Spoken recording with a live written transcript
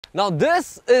Now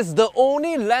this is the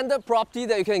only landed property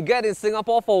that you can get in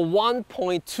Singapore for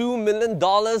 $1.2 million.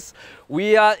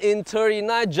 We are in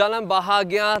 39 Jalan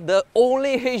Bahagia, the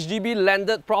only HDB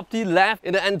landed property left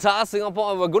in the entire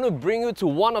Singapore, and we're going to bring you to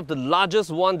one of the largest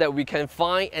one that we can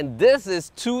find, and this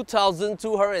is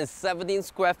 2,217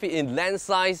 square feet in land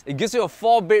size. It gives you a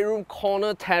 4-bedroom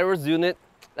corner terrace unit.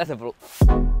 Let's have a look.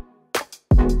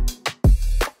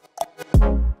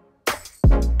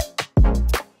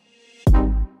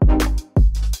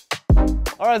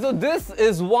 Alright, so this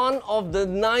is one of the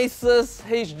nicest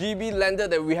HDB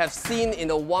landed that we have seen in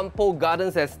the Whampoa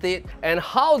Gardens estate. And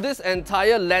how this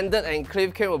entire landed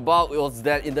enclave came about was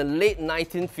that in the late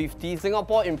 1950s,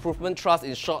 Singapore Improvement Trust,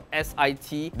 in short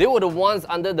SIT, they were the ones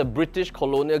under the British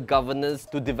colonial governance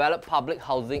to develop public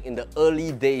housing in the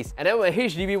early days. And then when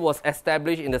HDB was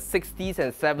established in the 60s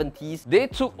and 70s, they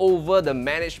took over the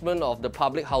management of the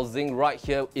public housing right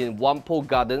here in Whampoa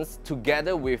Gardens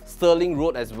together with Stirling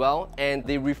Road as well, and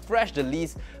they refreshed the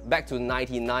lease back to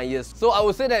 99 years. So I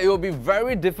would say that it will be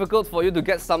very difficult for you to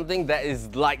get something that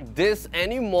is like this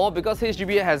anymore because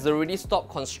HDB has already stopped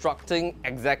constructing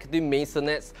executive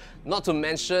maisonettes. Not to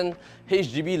mention,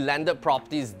 HDB landed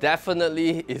properties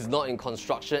definitely is not in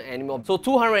construction anymore. So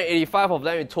 285 of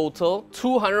them in total,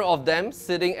 200 of them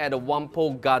sitting at the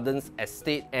Whampoa Gardens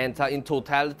estate, and in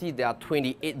totality there are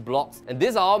 28 blocks, and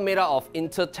these are all made out of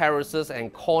inter-terraces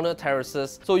and corner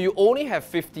terraces. So you only have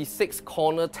 56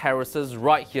 corner terraces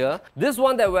right here. This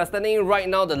one that we're standing in right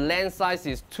now, the land size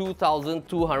is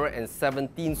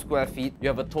 2,217 square feet. You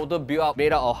have a total build out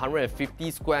made out of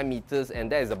 150 square meters,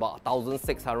 and that is about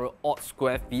 1,600 odd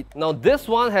square feet. Now this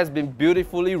one has been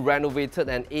beautifully renovated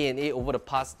and A&A over the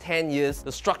past 10 years.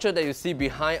 The structure that you see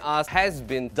behind us has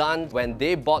been done when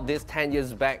they bought this 10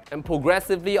 years back, and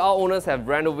progressively our owners have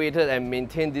renovated and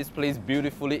maintained this place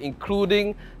beautifully,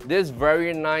 including this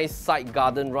very nice side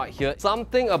garden right here.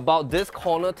 Something about this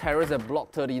corner terrace at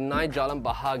block 39 Jalan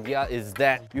Bahagia is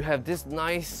that you have this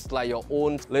nice, like your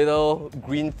own little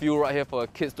green field right here for your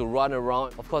kids to run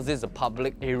around. Of course, this is a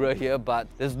public area here, but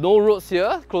there's no roads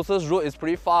here. Closest road is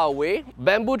pretty far away.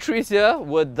 Bamboo trees here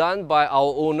were done by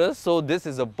our owners, so this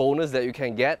is a bonus that you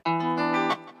can get.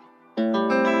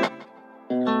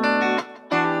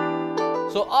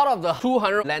 So out of the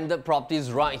 200 landed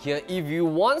properties right here, if you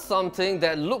want something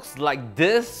that looks like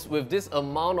this with this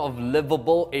amount of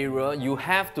livable area, you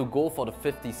have to go for the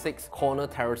 56 corner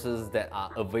terraces that are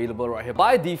available right here.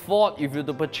 By default, if you were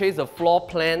to purchase a floor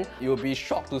plan, you'll be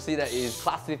shocked to see that it is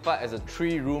classified as a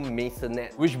 3-room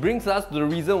maisonette, which brings us to the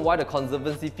reason why the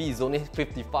conservancy fee is only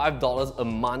 $55 a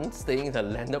month staying in the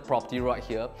landed property right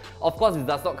here. Of course, it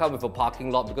does not come with a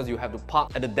parking lot because you have to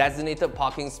park at the designated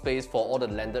parking space for all the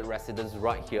landed residents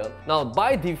right here. Now,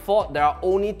 by default, there are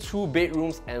only 2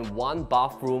 bedrooms and 1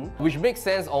 bathroom, which makes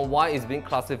sense on why it's being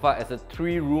classified as a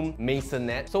 3-room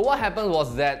maisonette. So what happened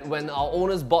was that when our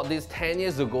owners bought this 10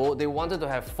 years ago, they wanted to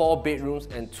have 4 bedrooms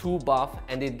and 2 baths,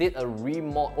 and they did a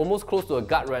remodel, almost close to a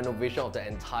gut renovation of the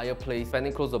entire place,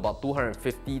 spending close to about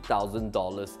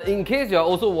 $250,000. In case you're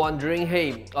also wondering,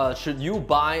 hey, should you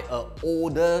buy an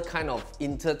older kind of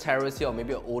inter-terrace here, or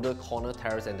maybe an older corner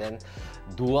terrace and then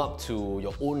do up to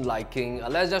your own liking?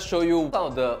 Let's just show you some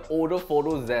of the older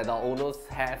photos that our owners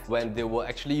have when they were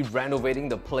actually renovating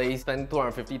the place, spending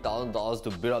 $250,000 to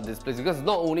build up this place, because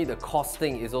not only the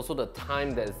costing, it's also the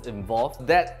time that is involved.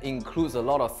 That includes a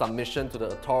lot of submission to the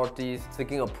authorities,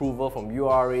 seeking approval from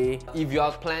URA. If you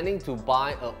are planning to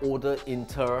buy an older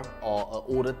inter or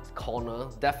an older corner,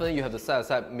 definitely you have to set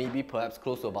aside maybe perhaps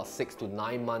close to about 6 to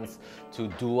 9 months to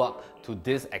do up to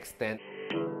this extent.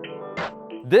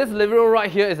 This living room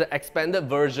right here is an expanded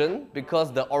version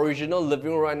because the original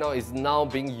living room right now is now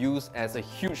being used as a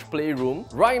huge playroom.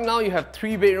 Right now you have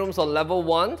 3 bedrooms on level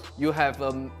 1, you have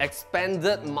an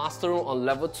expanded master room on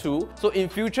level 2. So in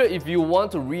future, if you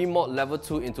want to remodel level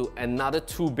 2 into another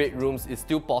 2 bedrooms, it's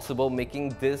still possible,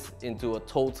 making this into a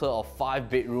total of 5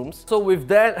 bedrooms. So with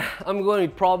that, I'm going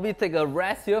to probably take a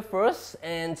rest here first,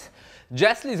 and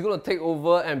Jesley is going to take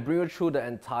over and bring you through the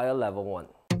entire level 1.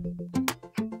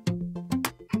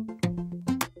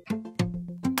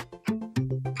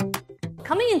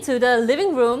 Coming into the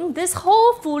living room, this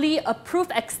whole fully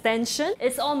approved extension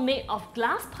is all made of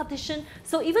glass partition,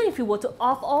 so even if you were to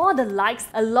off all the lights,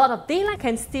 a lot of daylight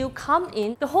can still come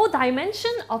in. The whole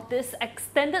dimension of this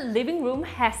extended living room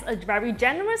has a very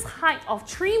generous height of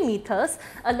 3 meters,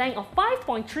 a length of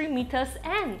 5.3 meters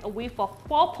and a width of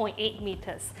 4.8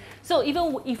 meters. So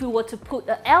even if you were to put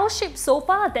an L-shaped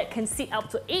sofa that can seat up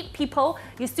to 8 people,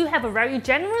 you still have a very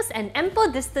generous and ample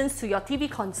distance to your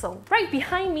TV console. Right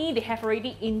behind me, they have already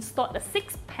installed a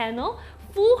 6-panel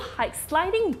full height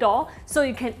sliding door so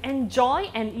you can enjoy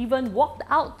and even walk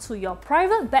out to your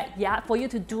private backyard for you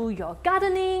to do your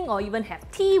gardening or even have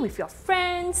tea with your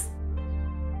friends.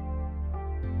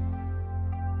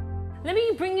 Let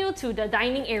me bring you to the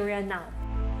dining area now.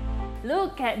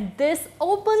 Look at this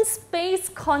open space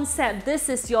concept. This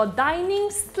is your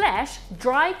dining /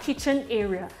 dry kitchen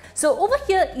area. So over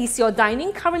here is your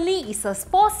dining. Currently it's a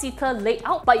 4-seater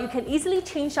layout, but you can easily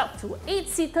change up to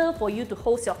 8-seater for you to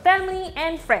host your family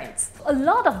and friends. A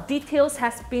lot of details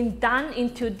has been done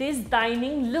into this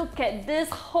dining. Look at this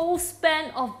whole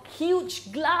span of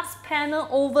huge glass panel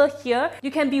over here. You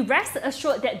can be rest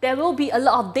assured that there will be a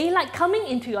lot of daylight coming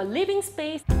into your living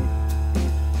space.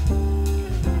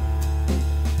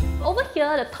 Over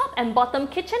here, the top and bottom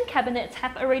kitchen cabinets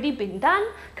have already been done.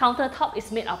 Countertop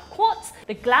is made of quartz.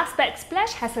 The glass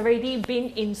backsplash has already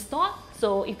been installed.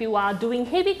 So if you are doing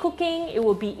heavy cooking, it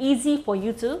will be easy for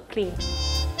you to clean.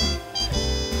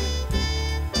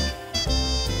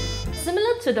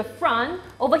 Similar to the front,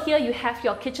 over here you have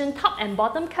your kitchen top and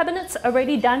bottom cabinets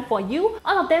already done for you.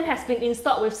 All of them has been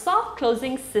installed with soft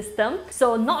closing system,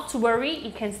 so not to worry,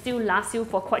 it can still last you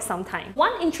for quite some time.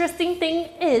 One interesting thing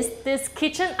is this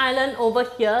kitchen island over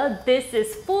here. This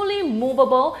is fully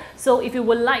movable, so if you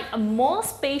would like a more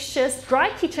spacious dry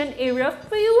kitchen area,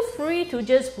 feel free to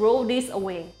just roll this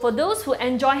away. For those who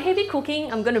enjoy heavy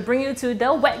cooking, I'm going to bring you to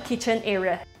the wet kitchen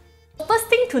area. First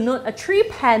thing to note, a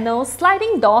 3-panel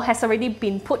sliding door has already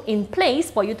been put in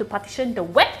place for you to partition the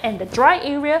wet and the dry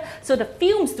area so the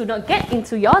fumes do not get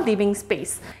into your living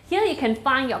space. Here you can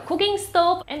find your cooking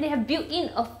stove, and they have built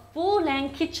in a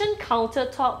full-length kitchen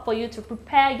countertop for you to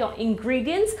prepare your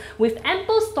ingredients with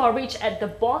ample storage at the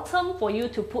bottom for you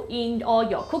to put in all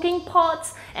your cooking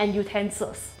pots and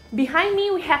utensils. Behind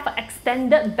me, we have an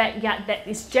extended backyard that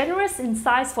is generous in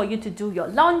size for you to do your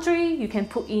laundry. You can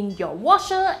put in your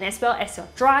washer as well as your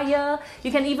dryer.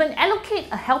 You can even allocate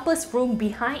a helper's room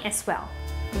behind as well.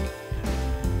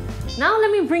 Now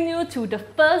let me bring you to the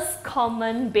first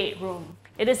common bedroom.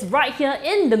 It is right here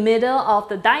in the middle of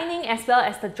the dining as well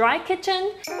as the dry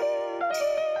kitchen.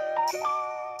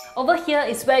 Over here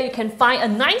is where you can find a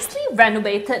nicely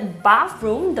renovated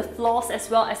bathroom. The floors as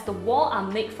well as the wall are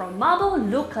made from marble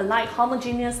look-alike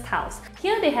homogeneous tiles.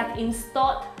 Here they have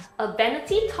installed a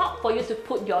vanity top for you to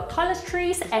put your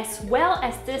toiletries as well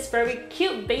as this very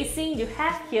cute basin you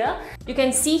have here. You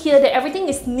can see here that everything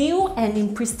is new and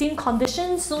in pristine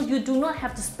condition, so you do not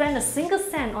have to spend a single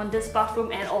cent on this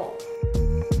bathroom at all.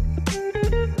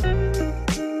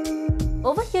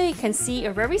 Over here you can see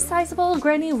a very sizable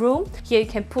granny room. Here you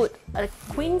can put a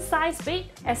queen size bed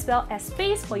as well as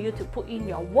space for you to put in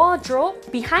your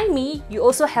wardrobe. Behind me, you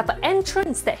also have an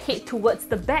entrance that head towards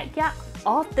the backyard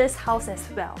of this house as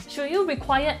well. Should you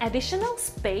require additional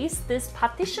space, this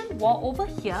partition wall over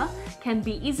here can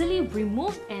be easily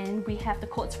removed, and we have the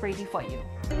codes ready for you.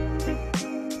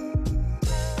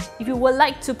 If you would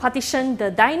like to partition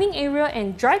the dining area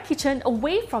and dry kitchen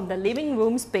away from the living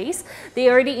room space, they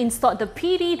already installed the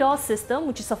PD door system,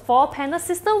 which is a 4-panel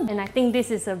system, and I think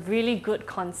this is a really good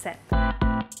concept.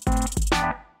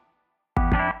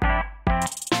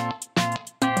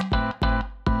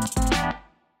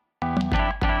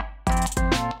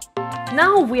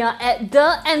 Now we are at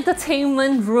the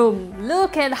entertainment room.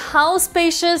 Look at how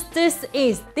spacious this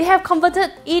is. They have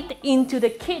converted it into the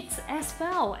kids as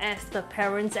well as the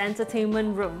parents'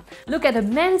 entertainment room. Look at the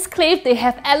men's clave they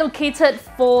have allocated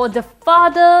for the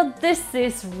father. This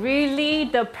is really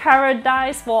the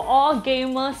paradise for all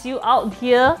gamers you out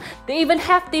here. They even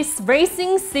have this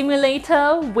racing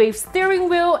simulator with steering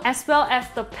wheel as well as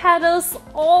the pedals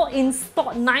all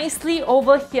installed nicely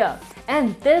over here.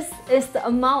 And this is the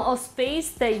amount of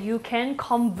space that you can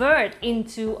convert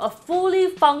into a fully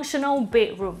functional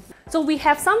bedroom. So we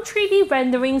have some 3D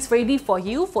renderings ready for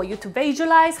you to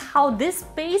visualize how this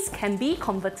space can be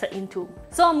converted into.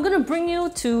 So I'm gonna bring you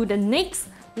to the next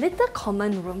little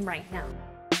common room right now.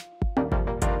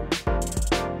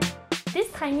 This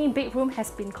tiny bedroom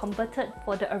has been converted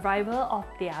for the arrival of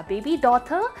their baby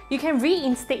daughter. You can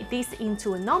reinstate this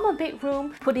into a normal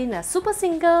bedroom, put in a super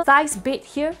single size bed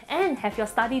here, and have your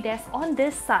study desk on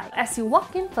this side. As you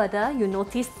walk in further, you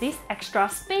notice this extra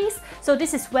space. So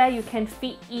this is where you can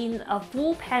fit in a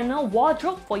full panel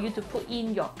wardrobe for you to put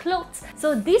in your clothes.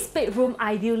 So this bedroom,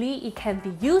 ideally, it can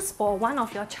be used for one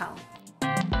of your child.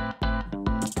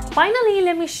 Finally,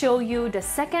 let me show you the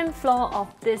second floor of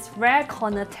this rare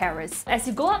corner terrace. As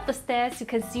you go up the stairs, you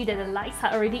can see that the lights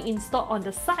are already installed on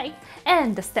the side,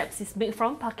 and the steps is made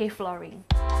from parquet flooring.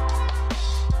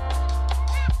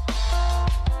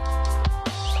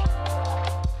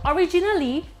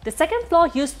 Originally, the second floor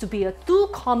used to be 2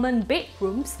 common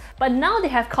bedrooms, but now they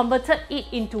have converted it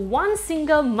into one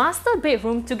single master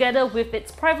bedroom together with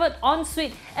its private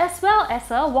ensuite as well as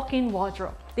a walk-in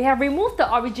wardrobe. They have removed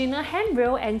the original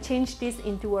handrail and changed this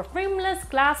into a frameless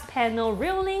glass panel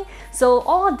railing, so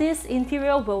all this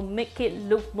interior will make it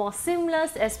look more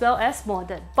seamless as well as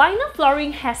modern. Vinyl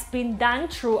flooring has been done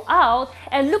throughout,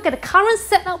 and look at the current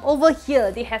setup over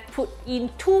here. They have put in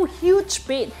 2 huge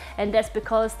beds, and that's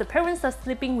because the parents are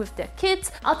sleeping with their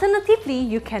kids. Alternatively,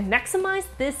 you can maximize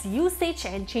this usage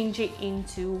and change it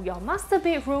into your master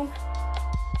bedroom.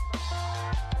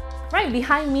 Right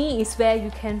behind me is where you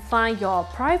can find your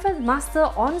private master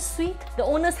ensuite. The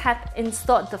owners have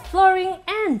installed the flooring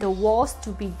and the walls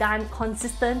to be done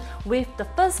consistent with the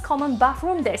first common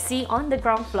bathroom that you see on the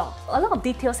ground floor. A lot of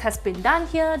details has been done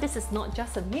here. This is not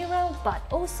just a mirror, but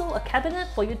also a cabinet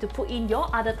for you to put in your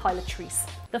other toiletries.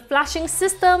 The flushing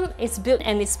system is built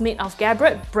and is made of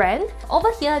Gabbard brand.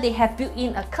 Over here, they have built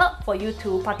in a curb for you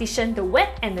to partition the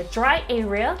wet and the dry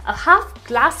area. A half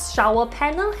glass shower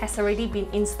panel has already been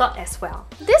installed as well.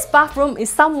 This bathroom is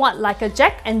somewhat like a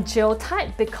Jack and Jill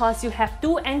type because you have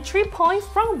 2 entry points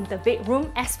from the bedroom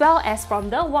as well as from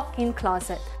the walk-in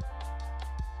closet.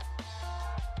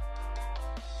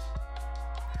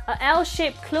 A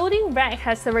L-shaped clothing rack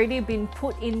has already been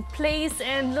put in place,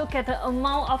 and look at the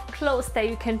amount of clothes that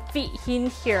you can fit in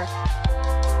here.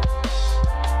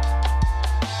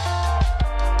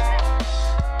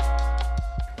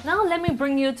 Now let me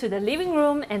bring you to the living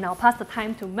room, and I'll pass the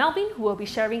time to Melvin, who will be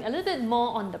sharing a little bit more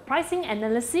on the pricing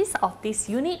analysis of this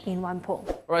unit in Whampoa.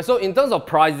 Alright, so in terms of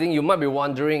pricing, you might be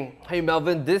wondering, hey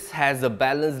Melvin, this has a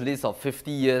balance lease of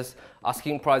 50 years.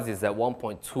 Asking price is at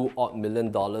 $1.2 odd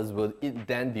million. Will it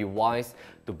then be wise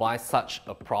to buy such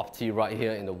a property right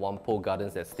here in the Whampoa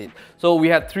Gardens estate? So we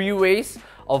have 3 ways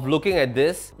of looking at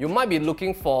this. You might be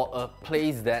looking for a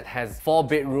place that has 4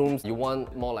 bedrooms. You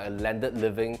want more like a landed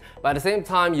living, but at the same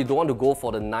time, you don't want to go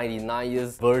for the 99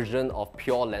 years version of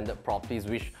pure landed properties,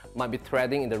 which might be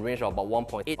trading in the range of about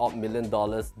 $1.8 odd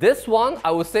million. This one,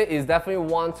 I would say, is definitely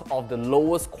one of the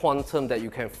lowest quantum that you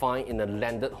can find in a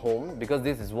landed home, because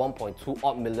this is $1.2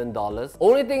 odd million.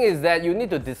 Only thing is that you need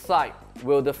to decide,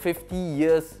 will the 50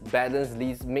 years balance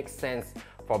lease make sense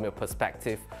from your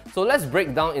perspective? So let's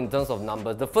break down in terms of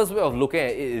numbers. The first way of looking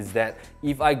at it is that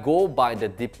if I go by the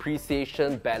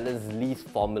depreciation balance lease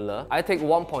formula, I take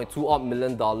 $1.2 odd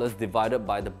million divided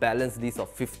by the balance lease of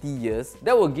 50 years.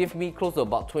 That will give me close to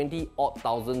about $20 odd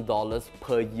thousand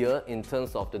per year in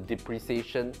terms of the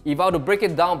depreciation. If I were to break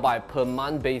it down by per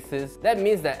month basis, that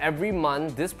means that every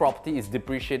month this property is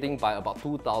depreciating by about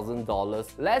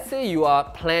 $2,000. Let's say you are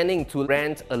planning to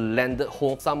rent a landed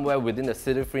home somewhere within the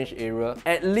city fringe area.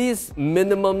 At least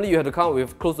minimally you have to count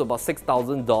with close to about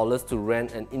 $6,000 to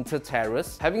rent an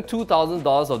inter-terrace. Having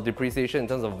 $2,000 of depreciation in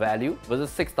terms of value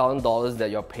versus $6,000 that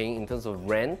you're paying in terms of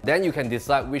rent, then you can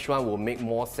decide which one will make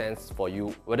more sense for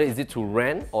you, whether is it to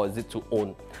rent or is it to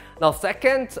own. Now,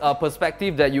 second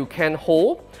perspective that you can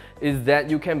hold is that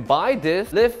you can buy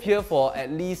this, live here for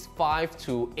at least 5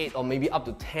 to 8 or maybe up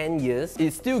to 10 years.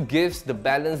 It still gives the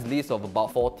balance lease of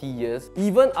about 40 years.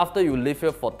 Even after you live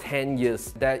here for 10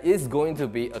 years, there is going to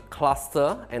be a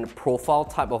cluster and a profile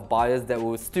type of buyers that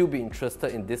will still be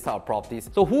interested in this type of properties.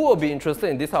 So who will be interested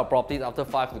in this type of properties after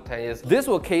 5 to 10 years? This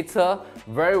will cater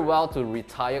very well to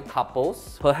retired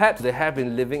couples. Perhaps they have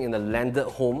been living in a landed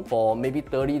home for maybe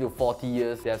 30 to 40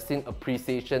 years. They have seen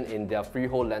appreciation in their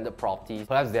freehold landed properties.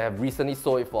 Perhaps they have recently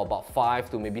sold it for about $5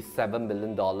 to maybe $7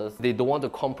 million. They don't want to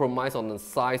compromise on the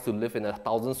size to live in a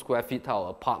 1,000 square feet type of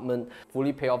apartment,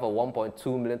 fully pay off a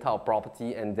 $1.2 million type of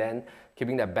property, and then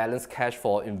keeping that balanced cash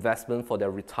for investment for their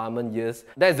retirement years.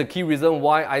 That is the key reason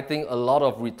why I think a lot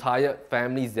of retired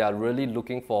families, they are really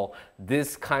looking for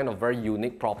this kind of very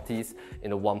unique properties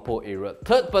in the Whampoa area.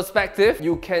 Third perspective,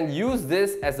 you can use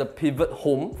this as a pivot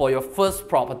home for your first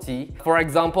property. For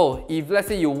example, if let's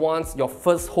say you want your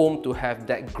first home to have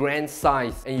that grand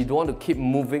size and you don't want to keep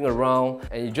moving around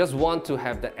and you just want to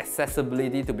have the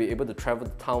accessibility to be able to travel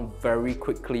to town very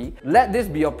quickly, let this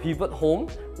be your pivot home.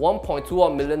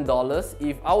 $1.2 million.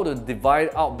 If I were to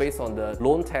divide out based on the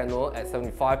loan tenure at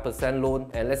 75% loan,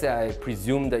 and let's say I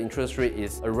presume the interest rate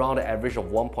is around the average of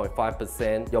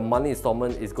 1.5%, your monthly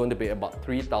installment is going to be about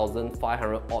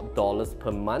 $3,500 odd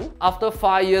per month. After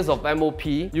 5 years of MOP,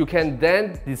 you can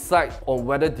then decide on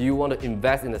whether do you want to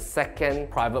invest in a second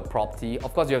private property.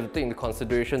 Of course, you have to take into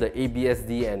consideration the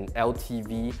ABSD and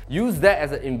LTV. Use that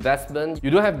as an investment. You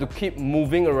don't have to keep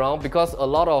moving around because a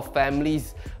lot of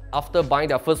families after buying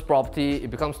their first property, it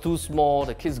becomes too small,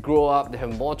 the kids grow up, they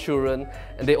have more children,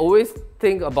 and they always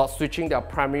think about switching their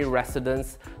primary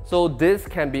residence. So this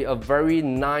can be a very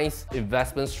nice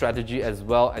investment strategy as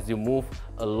well as you move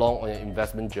along on your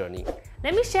investment journey.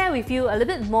 Let me share with you a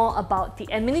little bit more about the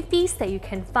amenities that you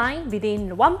can find within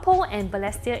the Whampoa and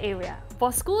Balestier area.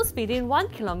 For schools within 1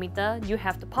 kilometer, you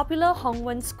have the popular Hong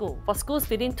Wen School. For schools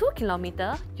within 2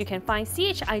 kilometer, you can find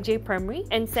CHIJ Primary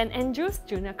and St. Andrews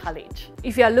Junior College.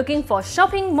 If you are looking for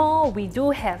shopping mall, we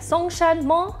do have Songshan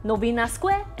Mall, Novena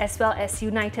Square, as well as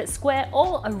United Square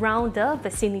all around the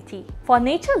vicinity. For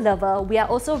nature lover, we are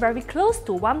also very close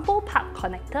to Whampoa Park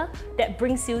Connector that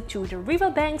brings you to the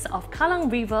riverbanks of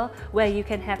Kallang River, where you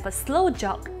can have a slow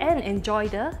jog and enjoy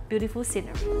the beautiful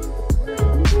scenery.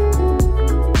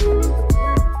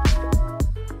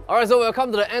 Alright, so we've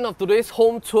come to the end of today's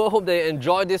home tour. Hope that you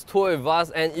enjoyed this tour with us,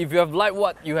 and if you have liked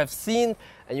what you have seen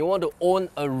and you want to own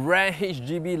a rare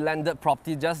HDB landed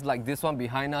property just like this one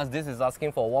behind us, this is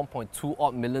asking for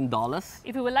 $1.2 million.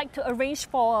 If you would like to arrange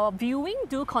for a viewing,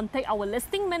 do contact our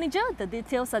listing manager. The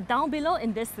details are down below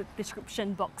in this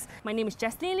description box. My name is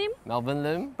Jesley Lim. Melvin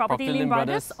Lim,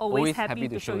 Propertylimbrothers, always happy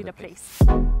to show you the place.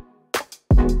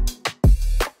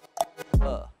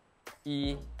 2、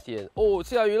1点哦，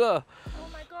下雨了。 Oh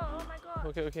my god.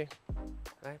 Okay, okay.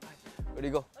 Bye, bye. Ready,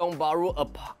 go. Tiong Bahru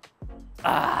apart.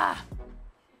 Ah!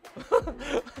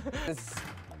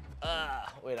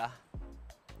 Wait.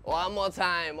 One more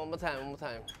time.